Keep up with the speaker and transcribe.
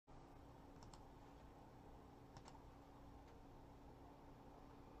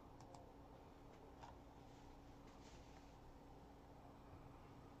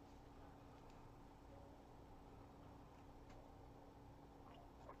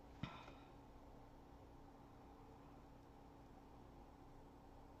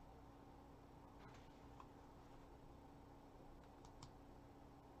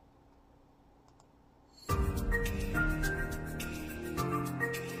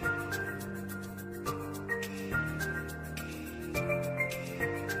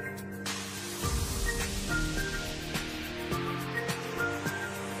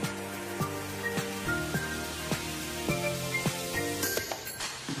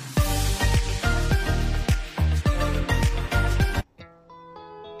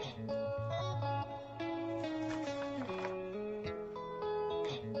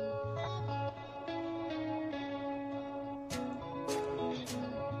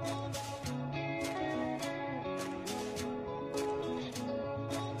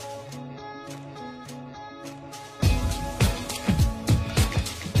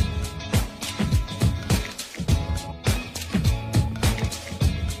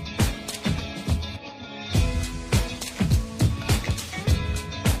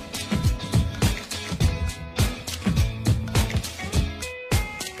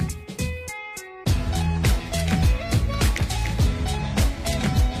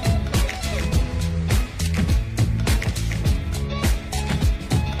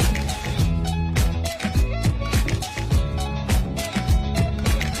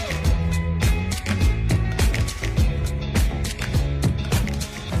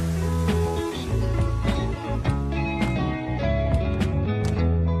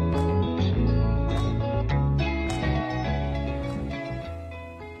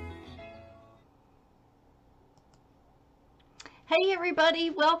Hey everybody,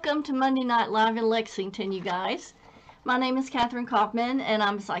 welcome to Monday Night Live in Lexington, you guys. My name is Catherine Kaufman and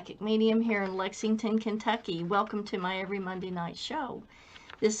I'm a psychic medium here in Lexington, Kentucky. Welcome to my every Monday night show.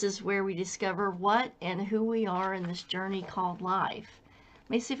 This is where we discover what and who we are in this journey called life. Let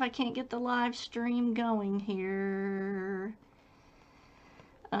me see if I can't get the live stream going here.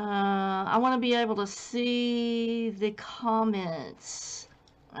 I want to be able to see the comments.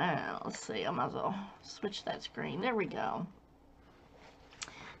 Let's see, I might as well switch that screen. There we go.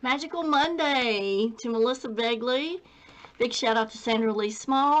 Magical Monday to Melissa Begley. Big shout out to Sandra Lee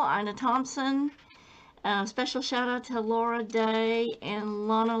Small, Ina Thompson. Special shout out to Laura Day and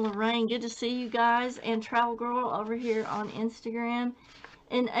Lana Lorraine. Good to see you guys. And Travel Girl over here on Instagram.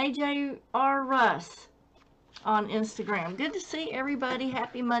 And AJR Russ on Instagram. Good to see everybody.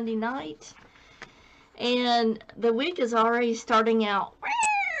 Happy Monday night. And the week is already starting out.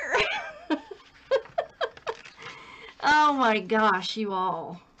 Oh my gosh, you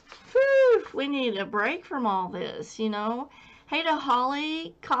all. Whew, we need a break from all this, you know. Hey to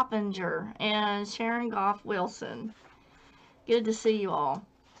Holly Coppinger and Sharon Goff Wilson. Good to see you all.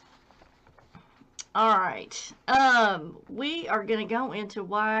 Alright. We are going to go into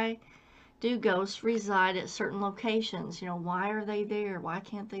why do ghosts reside at certain locations. You know, why are they there? Why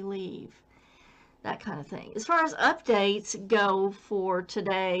can't they leave? That kind of thing. As far as updates go for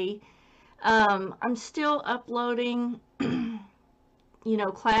today, I'm still uploading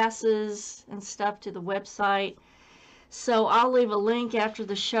classes and stuff to the website. So I'll leave a link after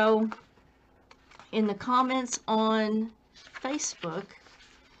the show in the comments on Facebook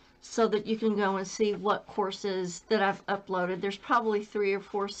so that you can go and see what courses that I've uploaded. There's probably 3 or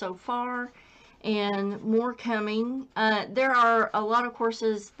 4 so far and more coming. There are a lot of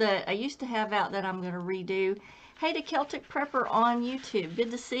courses that I used to have out that I'm going to redo. Hey to Celtic Prepper on YouTube. Good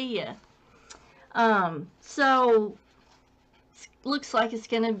to see you. So looks like it's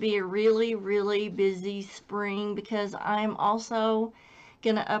going to be a really, really busy spring because I'm also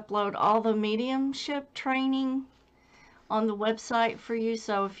going to upload all the mediumship training on the website for you.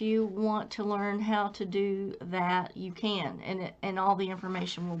 So if you want to learn how to do that, you can, and all the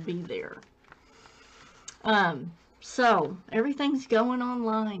information will be there. So everything's going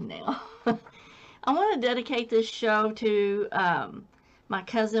online now. I want to dedicate this show to my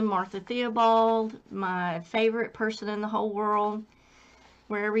cousin Martha Theobald, my favorite person in the whole world.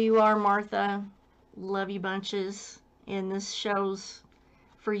 Wherever you are, Martha, love you bunches, and this show's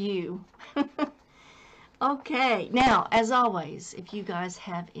for you. Okay, now, as always, if you guys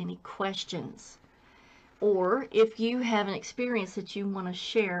have any questions, or if you have an experience that you want to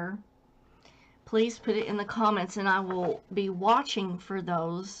share, please put it in the comments, and I will be watching for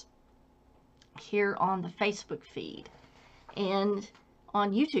those here on the Facebook feed and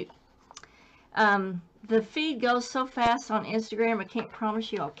on YouTube. The feed goes so fast on Instagram, I can't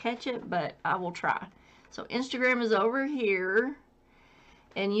promise you I'll catch it, but I will try. So Instagram is over here,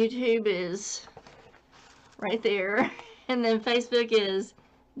 and YouTube is right there, and then Facebook is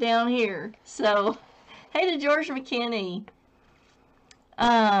down here. So, hey to George McKinney.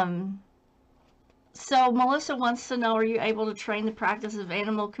 So Melissa wants to know, are you able to train the practice of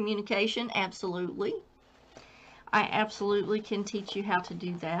animal communication? Absolutely. I absolutely can teach you how to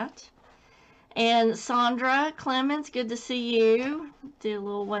do that. And Sandra Clemens, good to see you. Did a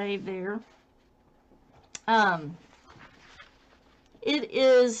little wave there. It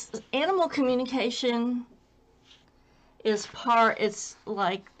is animal communication is it's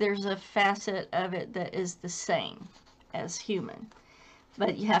like there's a facet of it that is the same as human.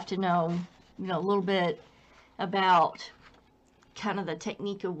 But you have to know, a little bit about kind of the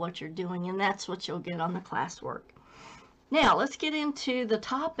technique of what you're doing, and that's what you'll get on the classwork. Now, let's get into the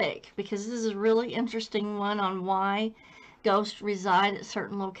topic, because this is a really interesting one on why ghosts reside at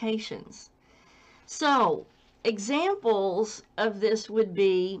certain locations. So, examples of this would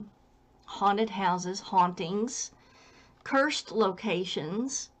be haunted houses, hauntings, cursed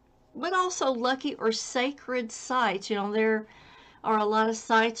locations, but also lucky or sacred sites. There are a lot of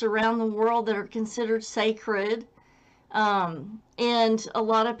sites around the world that are considered sacred, and a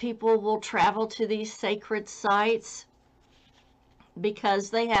lot of people will travel to these sacred sites because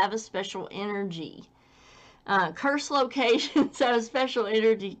they have a special energy. Cursed locations have a special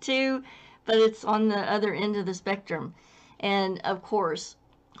energy too, but it's on the other end of the spectrum. And of course,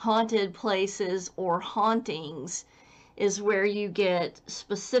 haunted places or hauntings is where you get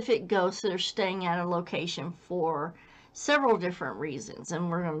specific ghosts that are staying at a location for several different reasons, and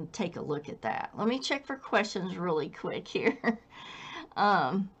we're going to take a look at that. Let me check for questions really quick here.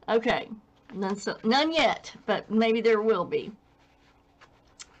 Okay, none yet, but maybe there will be.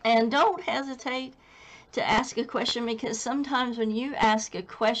 And don't hesitate to ask a question, because sometimes when you ask a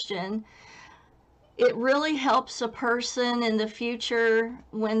question, it really helps a person in the future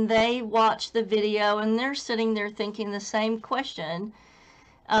when they watch the video and they're sitting there thinking the same question.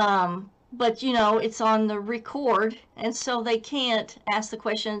 But you know, it's on the record, and so they can't ask the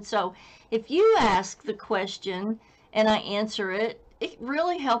question. So if you ask the question and I answer it, it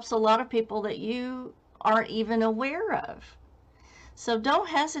really helps a lot of people that you aren't even aware of. So don't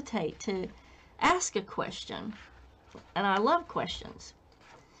hesitate to ask a question. And I love questions.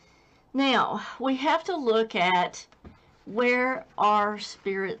 Now, we have to look at where are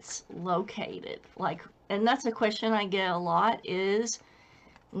spirits located? Like, and that's a question I get a lot is,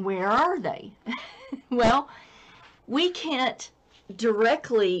 where are they? Well, we can't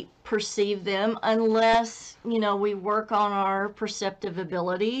directly perceive them unless, you know, we work on our perceptive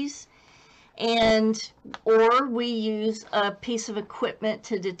abilities, and or we use a piece of equipment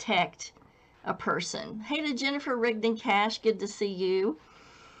to detect a person. Hey to Jennifer Rigdon Cash, good to see you.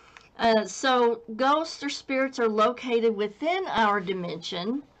 So ghosts or spirits are located within our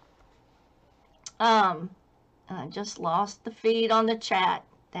dimension. I just lost the feed on the chat.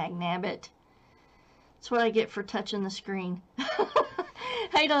 Dagnabbit. That's what I get for touching the screen.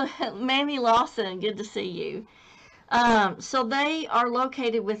 Hey to Mamie Lawson, good to see you. So they are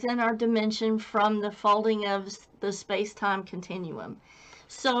located within our dimension from the folding of the space-time continuum.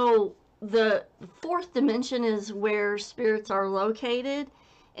 So the fourth dimension is where spirits are located,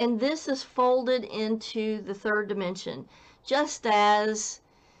 and this is folded into the third dimension, just as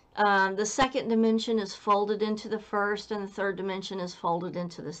the second dimension is folded into the first and the third dimension is folded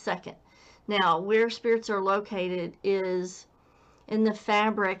into the second. Now, where spirits are located is in the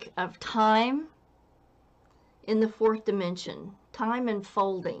fabric of time in the fourth dimension, time and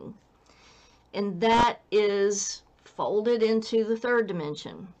folding, and that is folded into the third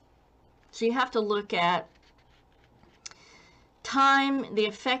dimension. So you have to look at time, the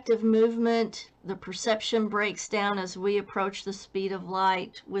effect of movement, the perception breaks down as we approach the speed of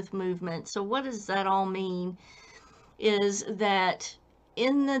light with movement. So what does that all mean? Is that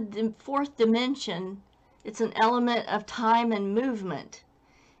in the fourth dimension, it's an element of time and movement,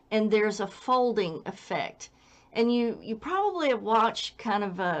 and there's a folding effect. And you probably have watched kind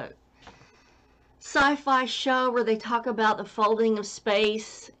of a sci-fi show where they talk about the folding of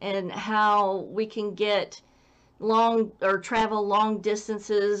space and how we can get long or travel long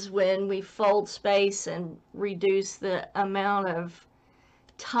distances when we fold space and reduce the amount of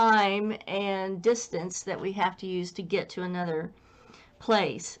time and distance that we have to use to get to another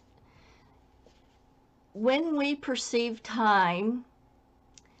place. When we perceive time,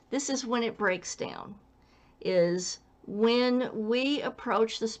 this is when it breaks down, is when we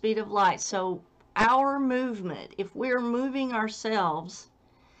approach the speed of light. So our movement, if we're moving ourselves,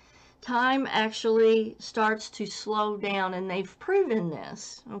 time actually starts to slow down, and they've proven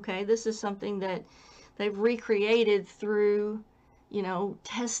this. Okay, this is something that they've recreated through, you know,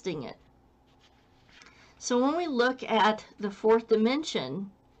 testing it. So when we look at the fourth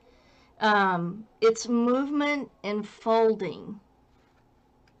dimension, it's movement and folding,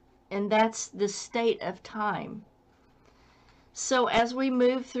 and that's the state of time. So as we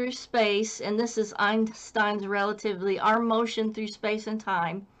move through space, and this is Einstein's relativity, our motion through space and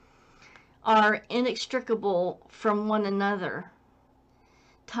time are inextricable from one another.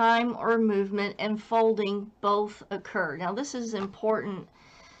 Time or movement and folding both occur. Now this is important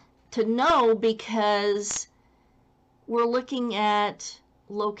to know because we're looking at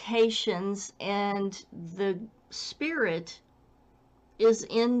locations, and the spirit is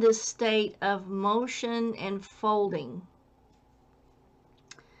in this state of motion and folding.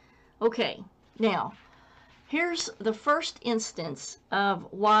 Okay, now here's the first instance of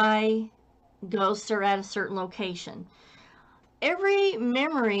why ghosts are at a certain location. Every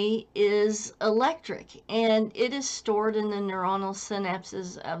memory is electric, and it is stored in the neuronal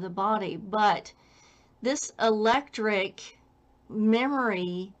synapses of the body, but this electric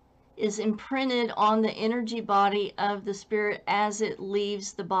memory is imprinted on the energy body of the spirit as it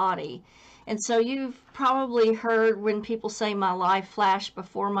leaves the body. And so you've probably heard when people say my life flashed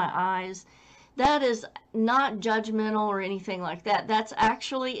before my eyes. That is not judgmental or anything like that. That's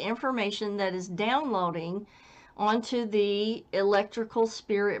actually information that is downloading onto the electrical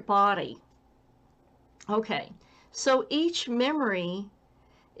spirit body. Okay, so each memory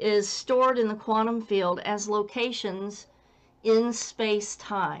is stored in the quantum field as locations in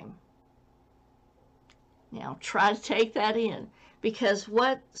space-time. Now try to take that in, because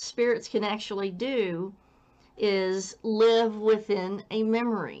what spirits can actually do is live within a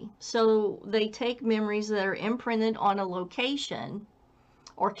memory. So they take memories that are imprinted on a location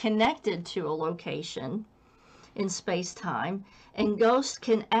or connected to a location in space-time, and ghosts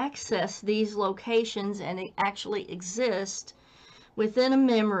can access these locations and actually exist within a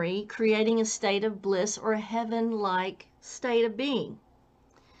memory, creating a state of bliss or a heaven-like state of being.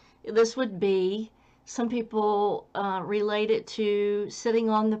 This would be, some people relate it to sitting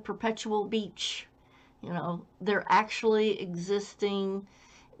on the perpetual beach. You know, they're actually existing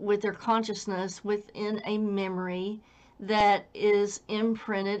with their consciousness within a memory that is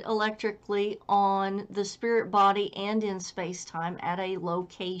imprinted electrically on the spirit body and in space-time at a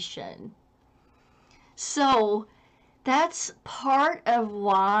location. So that's part of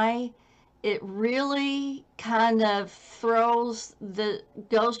why it really kind of throws the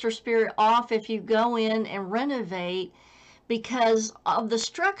ghost or spirit off if you go in and renovate, because of the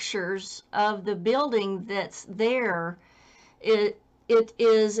structures of the building that's there. It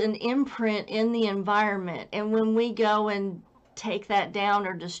is an imprint in the environment, and when we go and take that down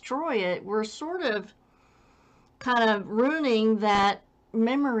or destroy it, we're sort of kind of ruining that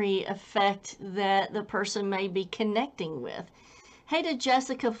memory effect that the person may be connecting with. Hey to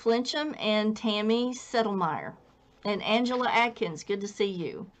Jessica Flincham and Tammy Settlemeyer and Angela Atkins, good to see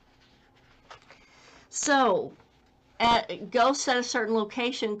you. So ghosts at a certain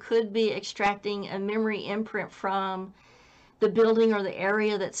location could be extracting a memory imprint from the building or the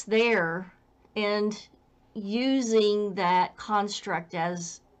area that's there and using that construct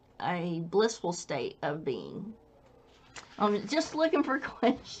as a blissful state of being. I'm just looking for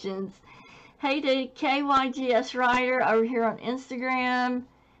questions. Hey to KYGS Ryder over here on Instagram,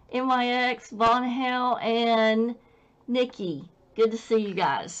 NYX, Von Hell, and Nikki. Good to see you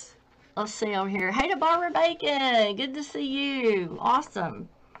guys. Let's see over here. Hey to Barbara Bacon. Good to see you. Awesome.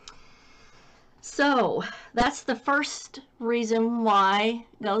 So that's the first reason why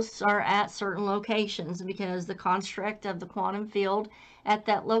ghosts are at certain locations, because the construct of the quantum field at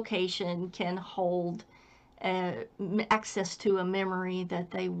that location can hold access to a memory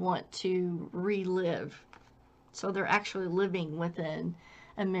that they want to relive. So they're actually living within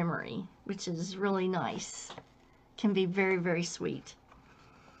a memory, which is really nice. Can be very, very sweet.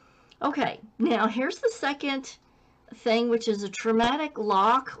 Okay, now here's the second thing, which is a traumatic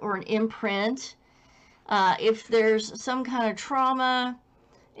lock or an imprint. If there's some kind of trauma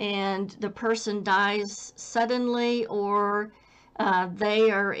and the person dies suddenly, or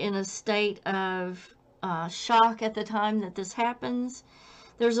they are in a state of shock at the time that this happens,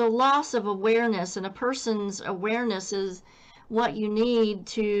 there's a loss of awareness, and a person's awareness is what you need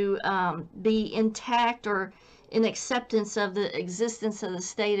to be intact or in acceptance of the existence of the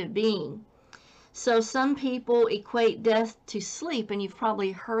state of being. So some people equate death to sleep, and you've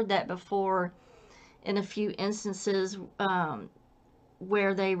probably heard that before in a few instances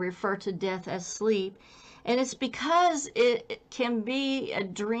where they refer to death as sleep. And it's because it can be a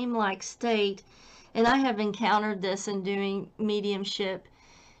dreamlike state, and I have encountered this in doing mediumship,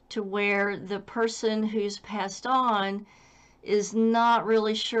 to where the person who's passed on is not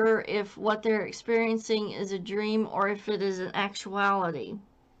really sure if what they're experiencing is a dream or if it is an actuality.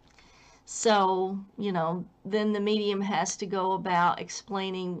 So, you know, then the medium has to go about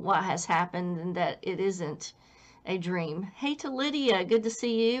explaining what has happened and that it isn't a dream. Hey to Lydia, good to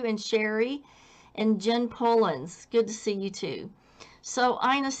see you, and Sherry and Jen Pullins, good to see you too. So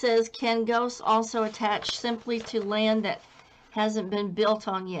Ina says, can ghosts also attach simply to land that hasn't been built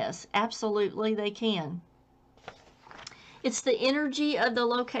on? Yes, absolutely they can. It's the energy of the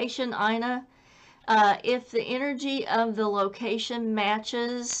location, Ina. If the energy of the location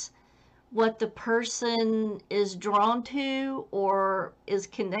matches what the person is drawn to or is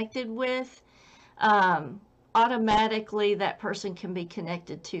connected with, automatically that person can be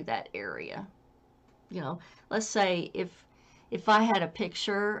connected to that area. You know, let's say if I had a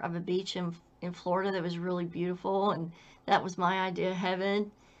picture of a beach in Florida that was really beautiful, and that was my idea of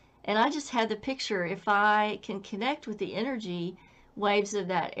heaven, and I just had the picture, if I can connect with the energy waves of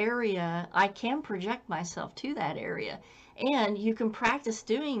that area, I can project myself to that area. And you can practice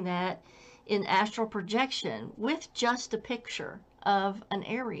doing that in astral projection with just a picture of an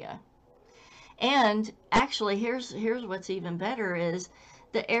area. And actually, here's what's even better is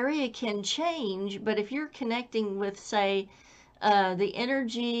the area can change, but if you're connecting with, say, the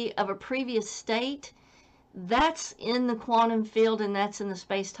energy of a previous state, that's in the quantum field and that's in the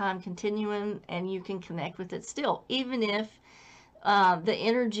space-time continuum, and you can connect with it still, even if the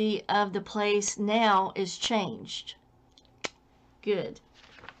energy of the place now is changed. Good.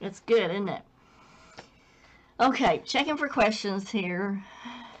 It's good, isn't it? Okay, checking for questions here.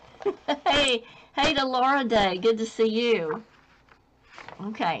 Hey to Laura Day, good to see you.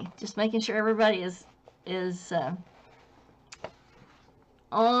 Okay, just making sure everybody is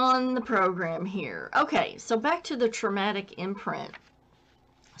on the program here. Okay, so back to the traumatic imprint.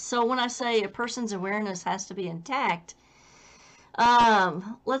 So when I say a person's awareness has to be intact,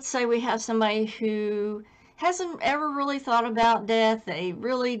 let's say we have somebody who hasn't ever really thought about death. They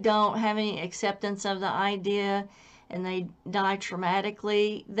really don't have any acceptance of the idea, and they die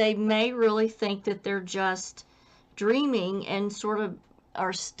traumatically. They may really think that they're just dreaming and sort of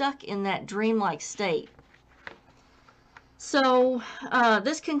are stuck in that dreamlike state. So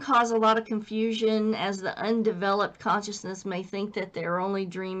this can cause a lot of confusion, as the undeveloped consciousness may think that they're only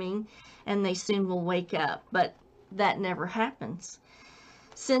dreaming and they soon will wake up, but that never happens.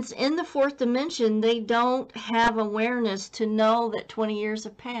 Since in the fourth dimension they don't have awareness to know that 20 years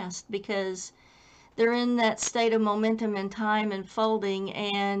have passed, because they're in that state of momentum and time unfolding,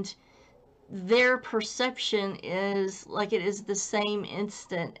 and their perception is like it is the same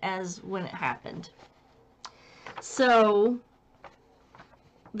instant as when it happened. So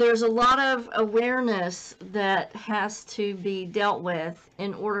there's a lot of awareness that has to be dealt with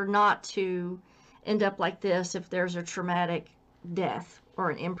in order not to end up like this if there's a traumatic death or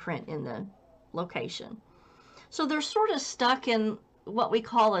an imprint in the location. So they're sort of stuck in what we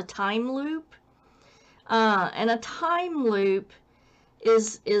call a time loop. And a time loop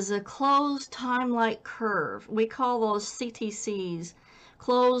is a closed time-like curve. We call those CTCs,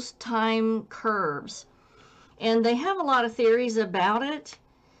 closed time curves. And they have a lot of theories about it.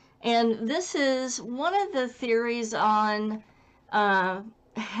 And this is one of the theories on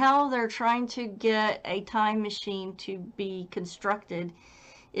how they're trying to get a time machine to be constructed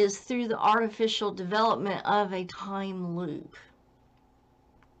is through the artificial development of a time loop.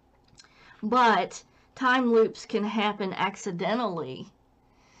 But time loops can happen accidentally,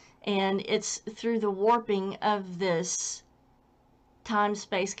 and it's through the warping of this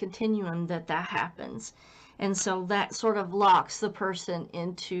time-space continuum that happens. And so that sort of locks the person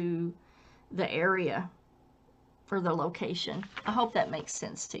into the area or the location. I hope that makes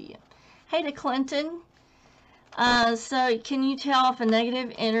sense to you. Hey to Clinton. So can you tell if a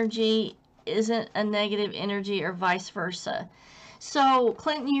negative energy isn't a negative energy or vice versa? So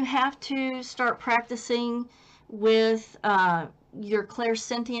Clinton, you have to start practicing with your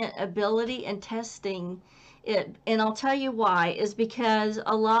clairsentient ability and testing it. And I'll tell you why, is because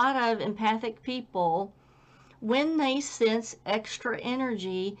a lot of empathic people, when they sense extra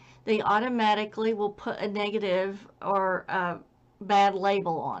energy, they automatically will put a negative or a bad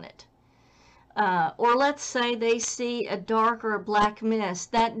label on it. Or let's say they see a dark or a black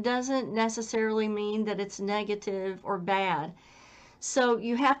mist. That doesn't necessarily mean that it's negative or bad. So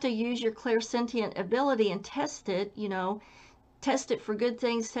you have to use your clairsentient ability and test it, you know, test it for good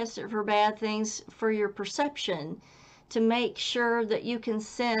things, test it for bad things, for your perception, to make sure that you can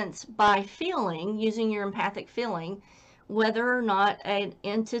sense by feeling, using your empathic feeling, whether or not an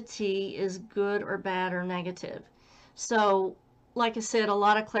entity is good or bad or negative. So, like I said, a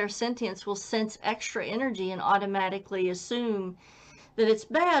lot of clairsentients will sense extra energy and automatically assume that it's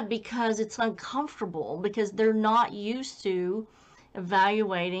bad because it's uncomfortable, because they're not used to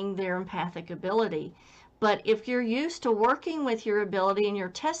evaluating their empathic ability. But if you're used to working with your ability and you're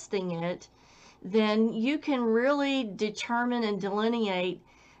testing it, then you can really determine and delineate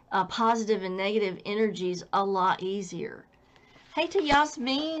positive and negative energies a lot easier. Hey to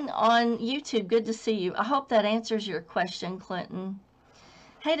Yasmin on YouTube, good to see you. I hope that answers your question, Clinton.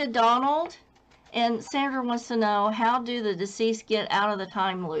 Hey to Donald, and Sandra wants to know, how do the deceased get out of the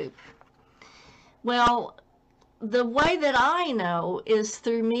time loop? Well, the way that I know is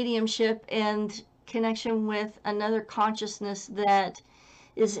through mediumship and connection with another consciousness that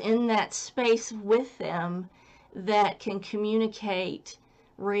is in that space with them that can communicate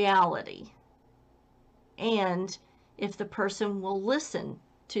reality. And if the person will listen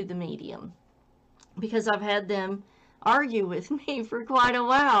to the medium. Because I've had them argue with me for quite a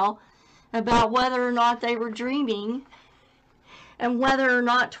while about whether or not they were dreaming and whether or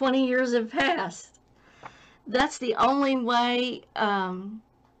not 20 years have passed. That's the only way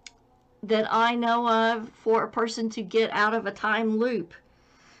that I know of for a person to get out of a time loop,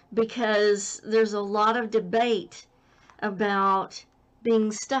 because there's a lot of debate about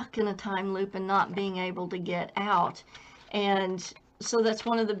being stuck in a time loop and not being able to get out. And so that's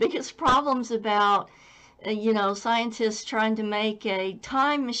one of the biggest problems about scientists trying to make a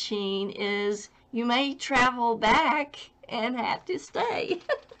time machine, is you may travel back and have to stay.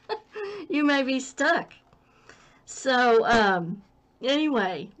 You may be stuck. So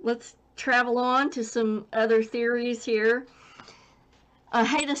anyway, let's travel on to some other theories here.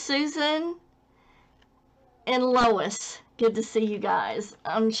 Hey to Susan and Lois. Good to see you guys.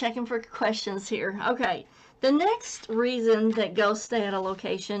 I'm checking for questions here. Okay. The next reason that ghosts stay at a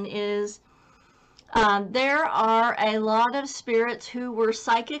location is there are a lot of spirits who were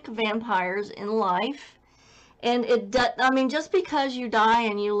psychic vampires in life. And I mean, just because you die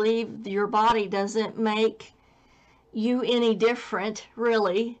and you leave your body doesn't make you any different,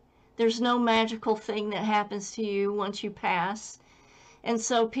 really. There's no magical thing that happens to you once you pass. And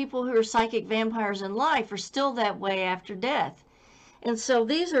so people who are psychic vampires in life are still that way after death. And so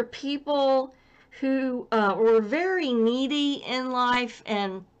these are people who were very needy in life,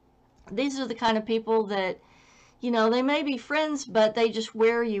 and these are the kind of people that, you know, they may be friends, but they just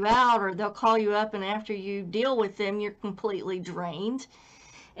wear you out, or they'll call you up, and after you deal with them, you're completely drained.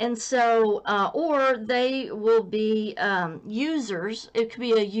 And so, or they will be users. It could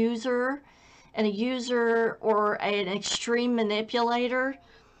be a user or an extreme manipulator.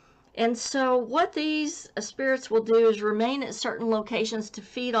 And so what these spirits will do is remain at certain locations to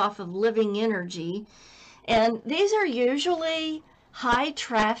feed off of living energy. And these are usually high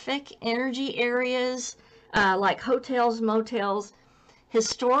traffic energy areas, like hotels, motels,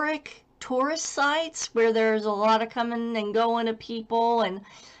 historic tourist sites where there's a lot of coming and going of people and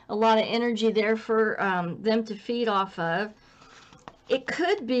a lot of energy there for them to feed off of. It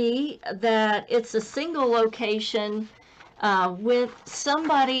could be that it's a single location with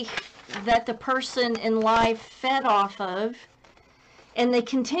somebody that the person in life fed off of, and they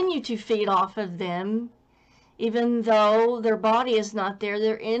continue to feed off of them. Even though their body is not there,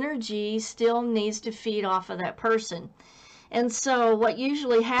 their energy still needs to feed off of that person. And so what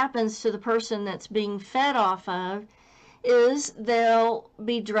usually happens to the person that's being fed off of is they'll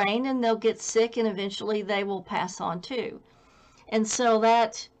be drained and they'll get sick, and eventually they will pass on too. And so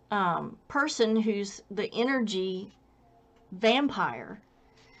that person who's the energy vampire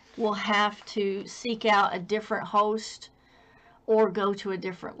will have to seek out a different host or go to a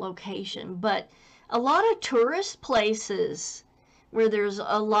different location. But a lot of tourist places where there's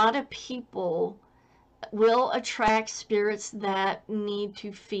a lot of people will attract spirits that need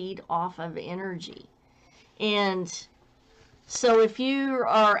to feed off of energy. And so if you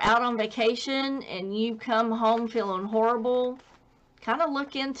are out on vacation and you come home feeling horrible, kind of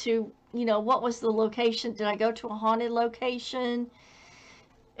look into, you know, what was the location? Did I go to a haunted location?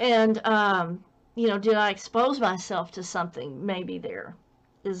 And, you know, did I expose myself to something maybe there,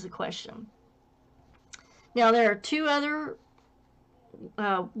 is the question. Now, there are two other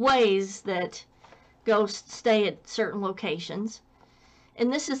ways that ghosts stay at certain locations.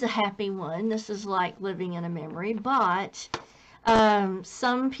 And this is a happy one. This is like living in a memory. But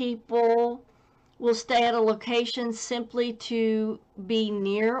some people will stay at a location simply to be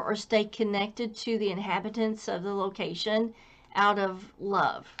near or stay connected to the inhabitants of the location out of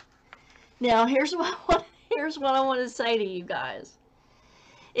love. Now, here's what I want to say to you guys.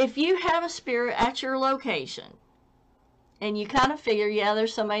 If you have a spirit at your location and you kind of figure, yeah,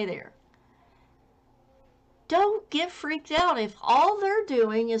 there's somebody there, don't get freaked out if all they're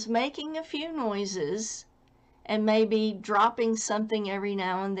doing is making a few noises and maybe dropping something every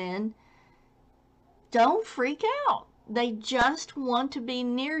now and then. Don't freak out. They just want to be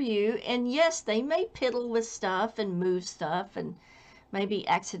near you, and yes, they may piddle with stuff and move stuff and maybe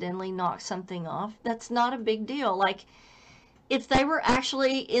accidentally knock something off. That's not a big deal. Like, if they were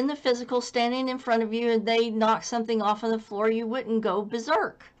actually in the physical standing in front of you and they knocked something off on the floor, you wouldn't go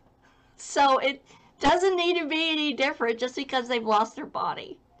berserk. So it doesn't need to be any different just because they've lost their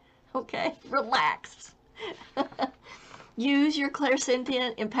body. Okay? Relax. Use your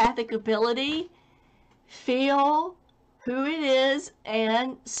clairsentient empathic ability. Feel who it is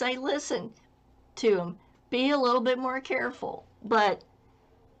and say, listen to them. Be a little bit more careful. But,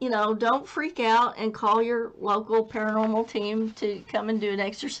 you know, don't freak out and call your local paranormal team to come and do an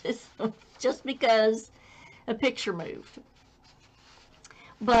exorcism just because a picture moved.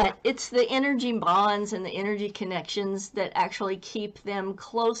 But it's the energy bonds and the energy connections that actually keep them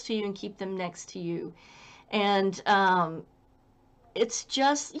close to you and keep them next to you. And it's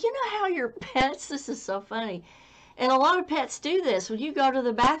just, you know how your pets, this is so funny, and a lot of pets do this. When you go to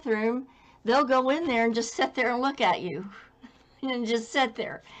the bathroom, they'll go in there and just sit there and look at you and just sit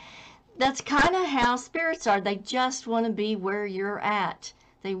there. That's kind of how spirits are. They just want to be where you're at.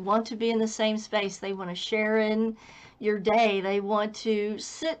 They want to be in the same space. They want to share in your day. They want to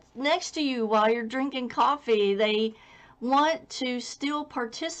sit next to you while you're drinking coffee. They want to still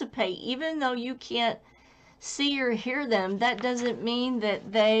participate. Even though you can't see or hear them, that doesn't mean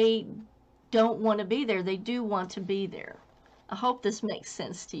that they don't want to be there. They do want to be there. I hope this makes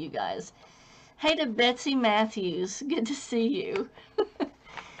sense to you guys. Hey to Betsy Matthews, good to see you.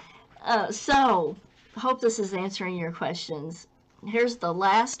 So, I hope this is answering your questions. Here's the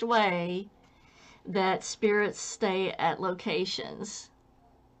last way that spirits stay at locations.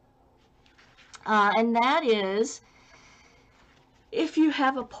 And that is if you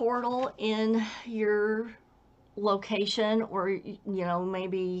have a portal in your location, or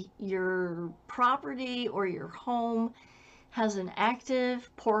maybe your property or your home has an active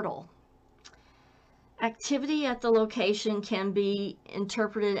portal. Activity at the location can be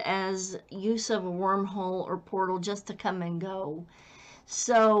interpreted as use of a wormhole or portal just to come and go.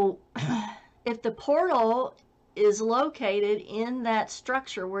 So if the portal is located in that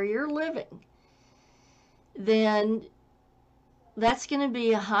structure where you're living, then that's going to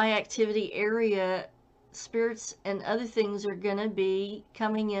be a high activity area. Spirits and other things are going to be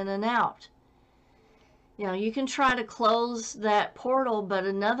coming in and out. You can try to close that portal, but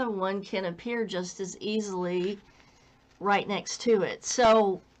another one can appear just as easily right next to it.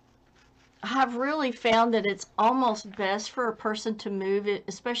 So I've really found that it's almost best for a person to move it,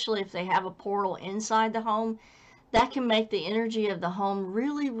 especially if they have a portal inside the home. That can make the energy of the home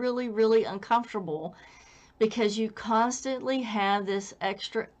really, really, really uncomfortable, because you constantly have this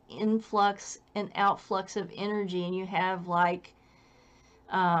extra influx and outflux of energy, and you have like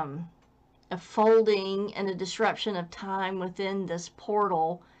a folding and a disruption of time within this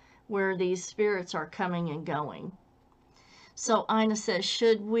portal where these spirits are coming and going. So Ina says,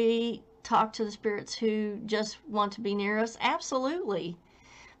 should we talk to the spirits who just want to be near us? Absolutely.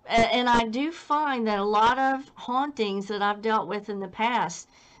 And I do find that a lot of hauntings that I've dealt with in the past,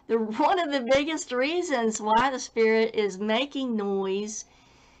 one of the biggest reasons why the spirit is making noise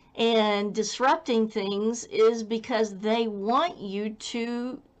and disrupting things is because they want you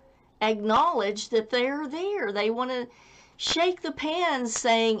to acknowledge that they're there. They want to shake the pans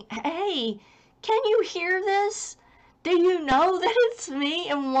saying, hey, can you hear this? Do you know that it's me?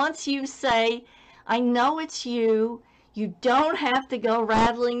 And once you say, I know it's you, you don't have to go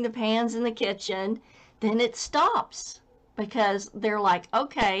rattling the pans in the kitchen, then it stops, because they're like,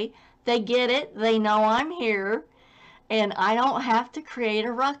 okay, they get it, they know I'm here, and I don't have to create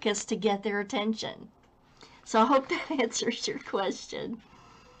a ruckus to get their attention. So I hope that answers your question.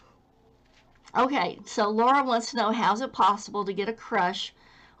 Okay, so Laura wants to know, how is it possible to get a crush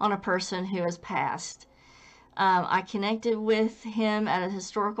on a person who has passed? I connected with him at a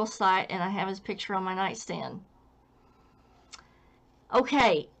historical site, and I have his picture on my nightstand.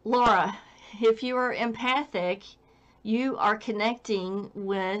 Okay, Laura, if you are empathic, you are connecting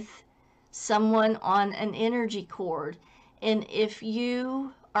with someone on an energy cord. And if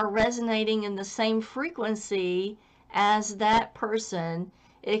you are resonating in the same frequency as that person,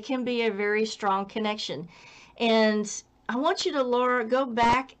 it can be a very strong connection. And I want you to, Laura, go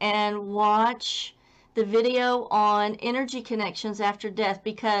back and watch the video on energy connections after death,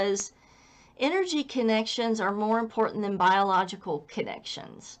 because energy connections are more important than biological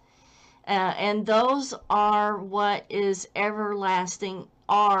connections. And those are what is everlasting,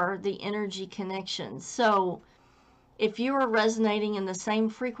 are the energy connections. So if you are resonating in the same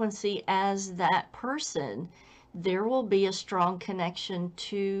frequency as that person, there will be a strong connection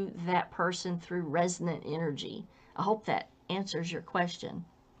to that person through resonant energy. I hope that answers your question.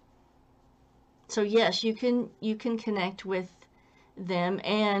 So yes, you can connect with them,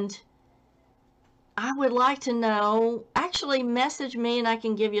 and I would like to know, actually message me and I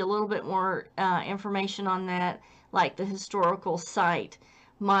can give you a little bit more information on that, like the historical site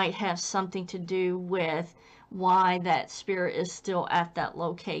might have something to do with why that spirit is still at that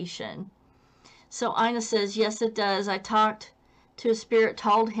location. So Ina says, yes, it does. I talked to a spirit,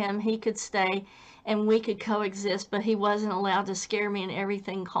 told him he could stay and we could coexist, but he wasn't allowed to scare me, and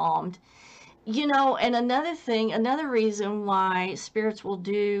everything calmed. And another reason why spirits will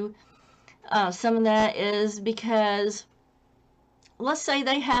do some of that is because, let's say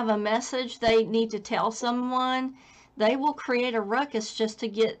they have a message they need to tell someone, they will create a ruckus just to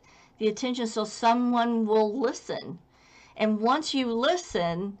get the attention so someone will listen. And once you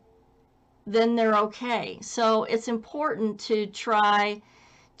listen, then they're okay. So it's important to try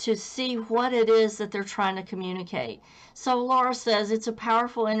to see what it is that they're trying to communicate. So Laura says, it's a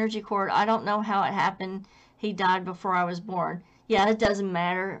powerful energy cord. I don't know how it happened. He died before I was born. Yeah, it doesn't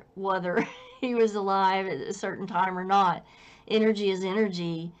matter whether he was alive at a certain time or not. Energy is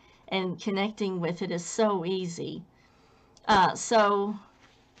energy, and connecting with it is so easy. So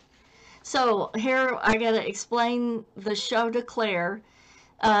here I gotta explain the show to Claire.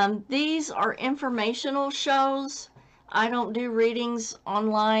 These are informational shows. I don't do readings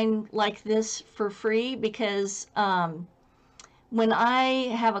online like this for free, because when I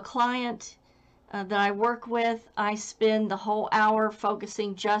have a client that I work with, I spend the whole hour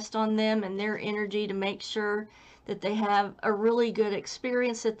focusing just on them and their energy to make sure that they have a really good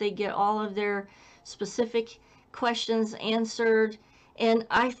experience, that they get all of their specific questions answered. And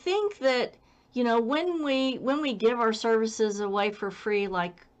I think that, you know, when we give our services away for free,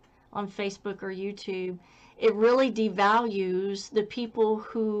 like on Facebook or YouTube, it really devalues the people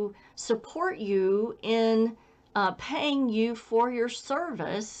who support you in paying you for your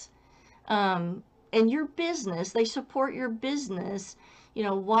service, and your business. They support your business. You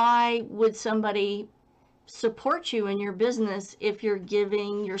know, why would somebody support you in your business if you're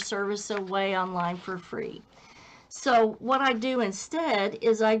giving your service away online for free? So what I do instead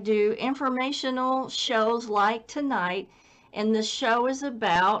is I do informational shows like tonight, and the show is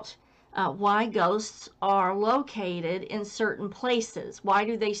about why ghosts are located in certain places. Why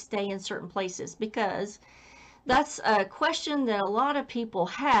do they stay in certain places? Because that's a question that a lot of people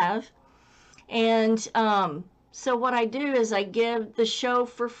have. And so what I do is I give the show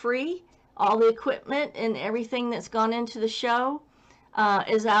for free. All the equipment and everything that's gone into the show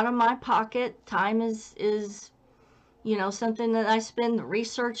is out of my pocket. Time is you know, something that I spend the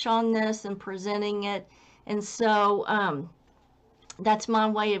research on this and presenting it. And so that's my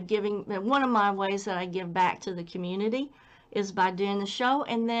way of giving. One of my ways that I give back to the community is by doing the show,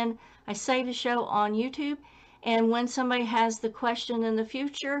 and then I save the show on YouTube. And when somebody has the question in the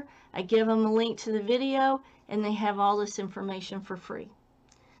future, I give them a link to the video, and they have all this information for free.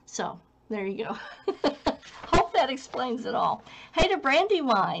 So there you go. Hope that explains it all. Hey to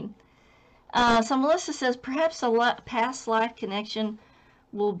Brandywine. So Melissa says, perhaps a past life connection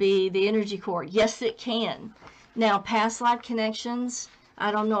will be the energy cord. Yes, it can. Now, past life connections,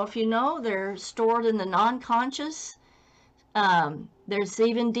 I don't know if you know, they're stored in the non-conscious. There's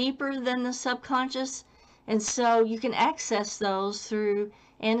even deeper than the subconscious. And so you can access those through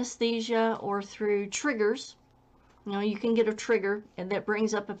anesthesia or through triggers. You know, you can get a trigger that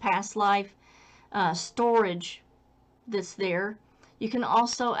brings up a past life storage that's there. You can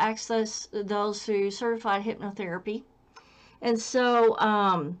also access those through certified hypnotherapy. And so,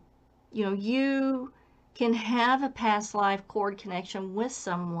 you know, you can have a past life cord connection with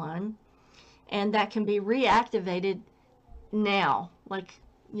someone, and that can be reactivated now. Like,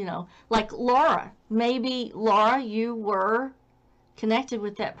 you know, like Laura. Maybe, Laura, you were connected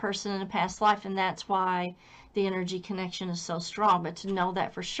with that person in a past life, and that's why the energy connection is so strong. But to know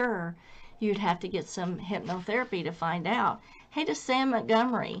that for sure, you'd have to get some hypnotherapy to find out. Hey to Sam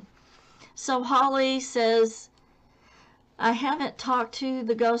Montgomery. So Holly says, I haven't talked to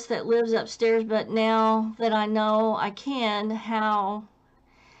the ghost that lives upstairs, but now that I know I can, how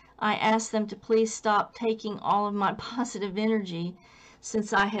I ask them to please stop taking all of my positive energy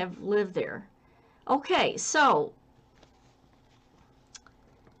since I have lived there. Okay, so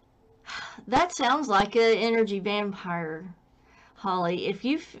that sounds like an energy vampire, Holly. If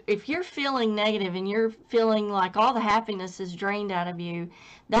you're feeling negative and you're feeling like all the happiness is drained out of you,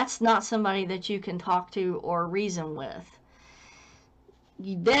 that's not somebody that you can talk to or reason with.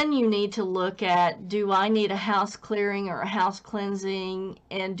 Then you need to look at, do I need a house clearing or a house cleansing,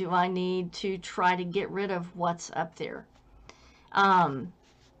 and do I need to try to get rid of what's up there?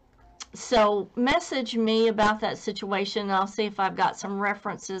 So message me about that situation, and I'll see if I've got some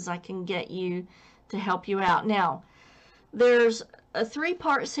references I can get you to help you out. Now, there's a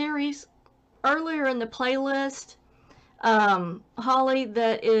 3-part series earlier in the playlist, Holly,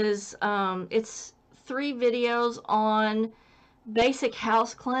 that is, it's 3 videos on basic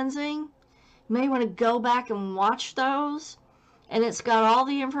house cleansing. You may want to go back and watch those, and it's got all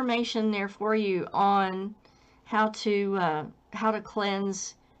the information there for you on how to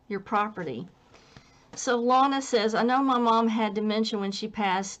cleanse your property. So Lana says, I know my mom had dementia when she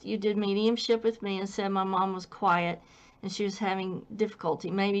passed. You did mediumship with me and said my mom was quiet and she was having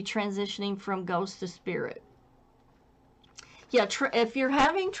difficulty, maybe transitioning from ghost to spirit. Yeah, if you're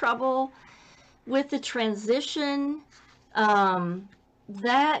having trouble with the transition,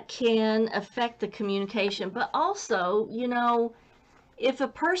 that can affect the communication. But also, you know, if a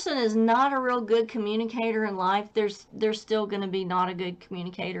person is not a real good communicator in life, they're still going to be not a good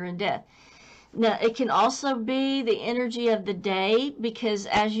communicator in death. Now, it can also be the energy of the day, because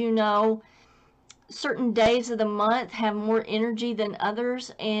as you know, certain days of the month have more energy than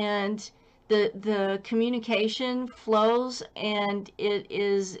others, and the communication flows and it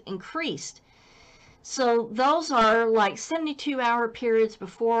is increased. So those are like 72-hour periods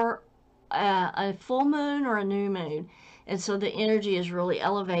before a full moon or a new moon. And so the energy is really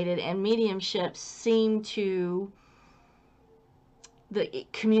elevated, and mediumships seem to, the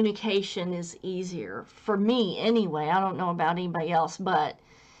communication is easier. For me anyway, I don't know about anybody else, but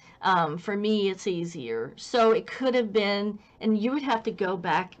For me, it's easier. So it could have been, and you would have to go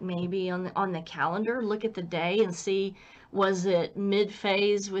back maybe on the calendar, look at the day and see, was it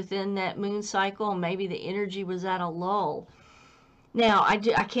mid-phase within that moon cycle? Maybe the energy was at a lull. Now, I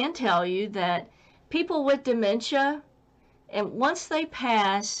can tell you that people with dementia, and once they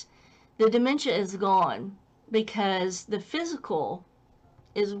pass, the dementia is gone because the physical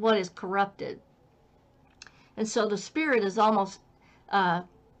is what is corrupted. And so the spirit is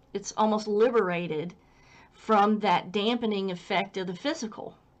it's almost liberated from that dampening effect of the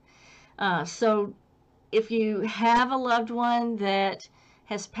physical. So if you have a loved one that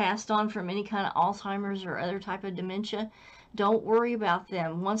has passed on from any kind of Alzheimer's or other type of dementia, don't worry about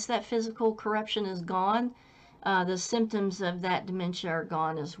them. Once that physical corruption is gone, the symptoms of that dementia are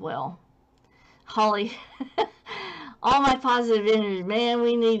gone as well. Holly, all my positive energy, man,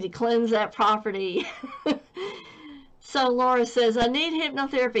 we need to cleanse that property. So Laura says, I need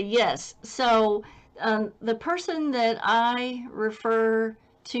hypnotherapy. Yes. So the person that I refer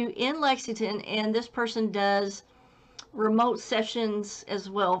to in Lexington, and this person does remote sessions as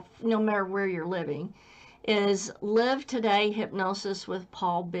well, no matter where you're living, is Live Today Hypnosis with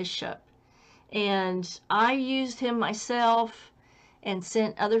Paul Bishop. And I used him myself and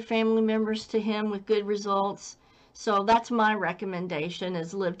sent other family members to him with good results. So that's my recommendation,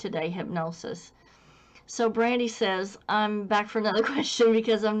 is Live Today Hypnosis. So Brandy says, I'm back for another question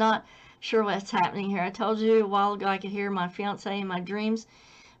because I'm not sure what's happening here. I told you a while ago I could hear my fiance in my dreams,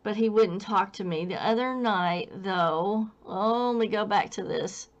 but he wouldn't talk to me. The other night, though, let me go back to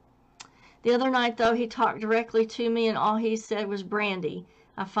this. The other night, though, he talked directly to me, and all he said was, Brandy,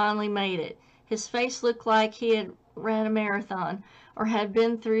 I finally made it. His face looked like he had ran a marathon or had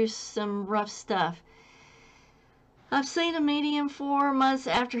been through some rough stuff. I've seen a medium 4 months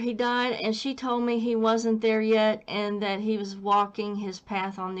after he died, and she told me he wasn't there yet and that he was walking his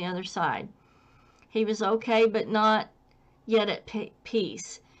path on the other side. He was okay, but not yet at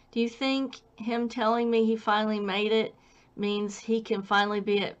peace. Do you think him telling me he finally made it means he can finally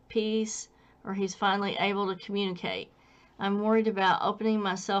be at peace, or he's finally able to communicate? I'm worried about opening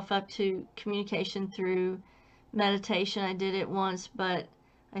myself up to communication through meditation. I did it once, but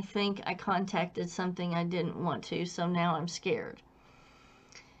I think I contacted something I didn't want to, so now I'm scared.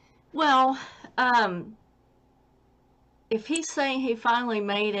 Well, if he's saying he finally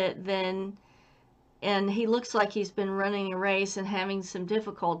made it, then, and he looks like he's been running a race and having some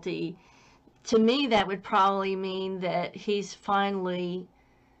difficulty, to me that would probably mean that he's finally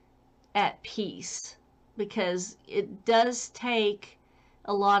at peace, because it does take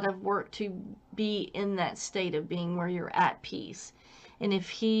a lot of work to be in that state of being where you're at peace. And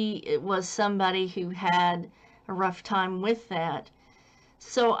if it was somebody who had a rough time with that.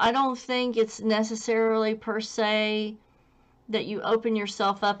 So I don't think it's necessarily per se that you open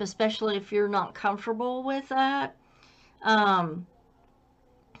yourself up, especially if you're not comfortable with that.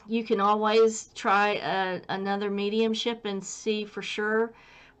 You can always try another mediumship and see for sure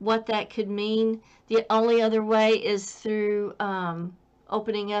what that could mean. The only other way is through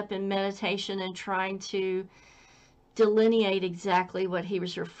opening up in meditation and trying to delineate exactly what he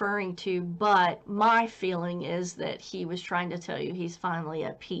was referring to, but my feeling is that he was trying to tell you he's finally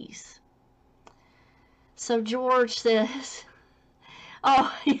at peace. So George says,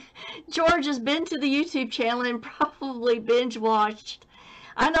 oh, George has been to the YouTube channel and probably binge watched.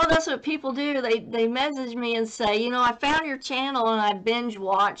 I know that's what people do. They message me and say, you know, I found your channel and I binge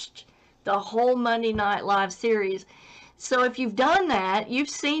watched the whole Monday Night Live series. So if you've done that, you've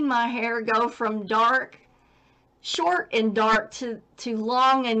seen my hair go from short and dark to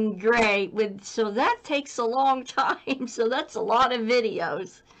long and gray, so that takes a long time. So that's a lot of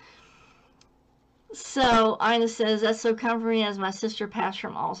videos. So Ina says, that's so comforting as my sister passed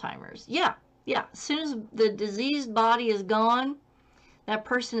from Alzheimer's. Yeah. As soon as the diseased body is gone, that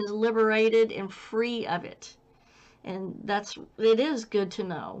person is liberated and free of it. And it is good to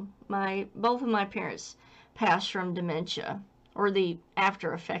know. Both of my parents passed from dementia, or the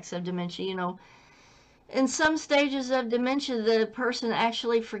after effects of dementia. You know, in some stages of dementia, the person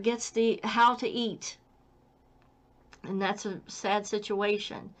actually forgets how to eat. And that's a sad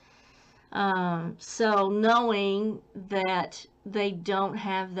situation. So knowing that they don't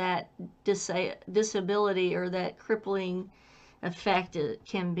have that disability or that crippling effect, it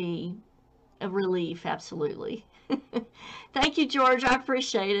can be a relief, absolutely. Thank you, George. I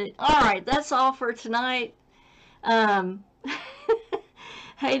appreciate it. All right, that's all for tonight.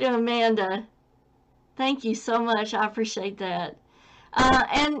 Hey to Amanda. Thank you so much. I appreciate that.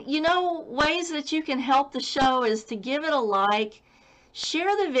 And, you know, ways that you can help the show is to give it a like.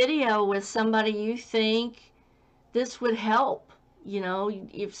 Share the video with somebody you think this would help. You know,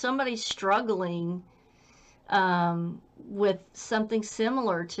 if somebody's struggling with something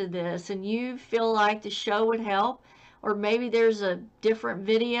similar to this and you feel like the show would help, or maybe there's a different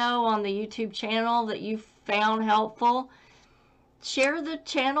video on the YouTube channel that you found helpful, share the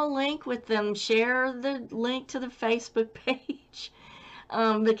channel link with them. Share the link to the Facebook page,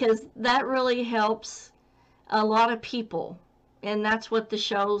 because that really helps a lot of people. And that's what the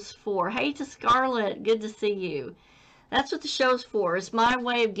show's for. Hey to Scarlett, good to see you. That's what the show's for. It's my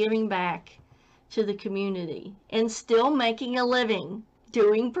way of giving back to the community and still making a living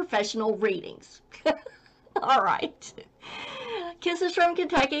doing professional readings. All right. Kisses from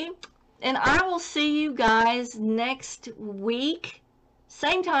Kentucky. And I will see you guys next week.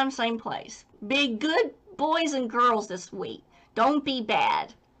 Same time, same place. Be good boys and girls this week. Don't be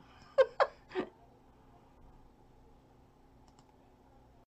bad.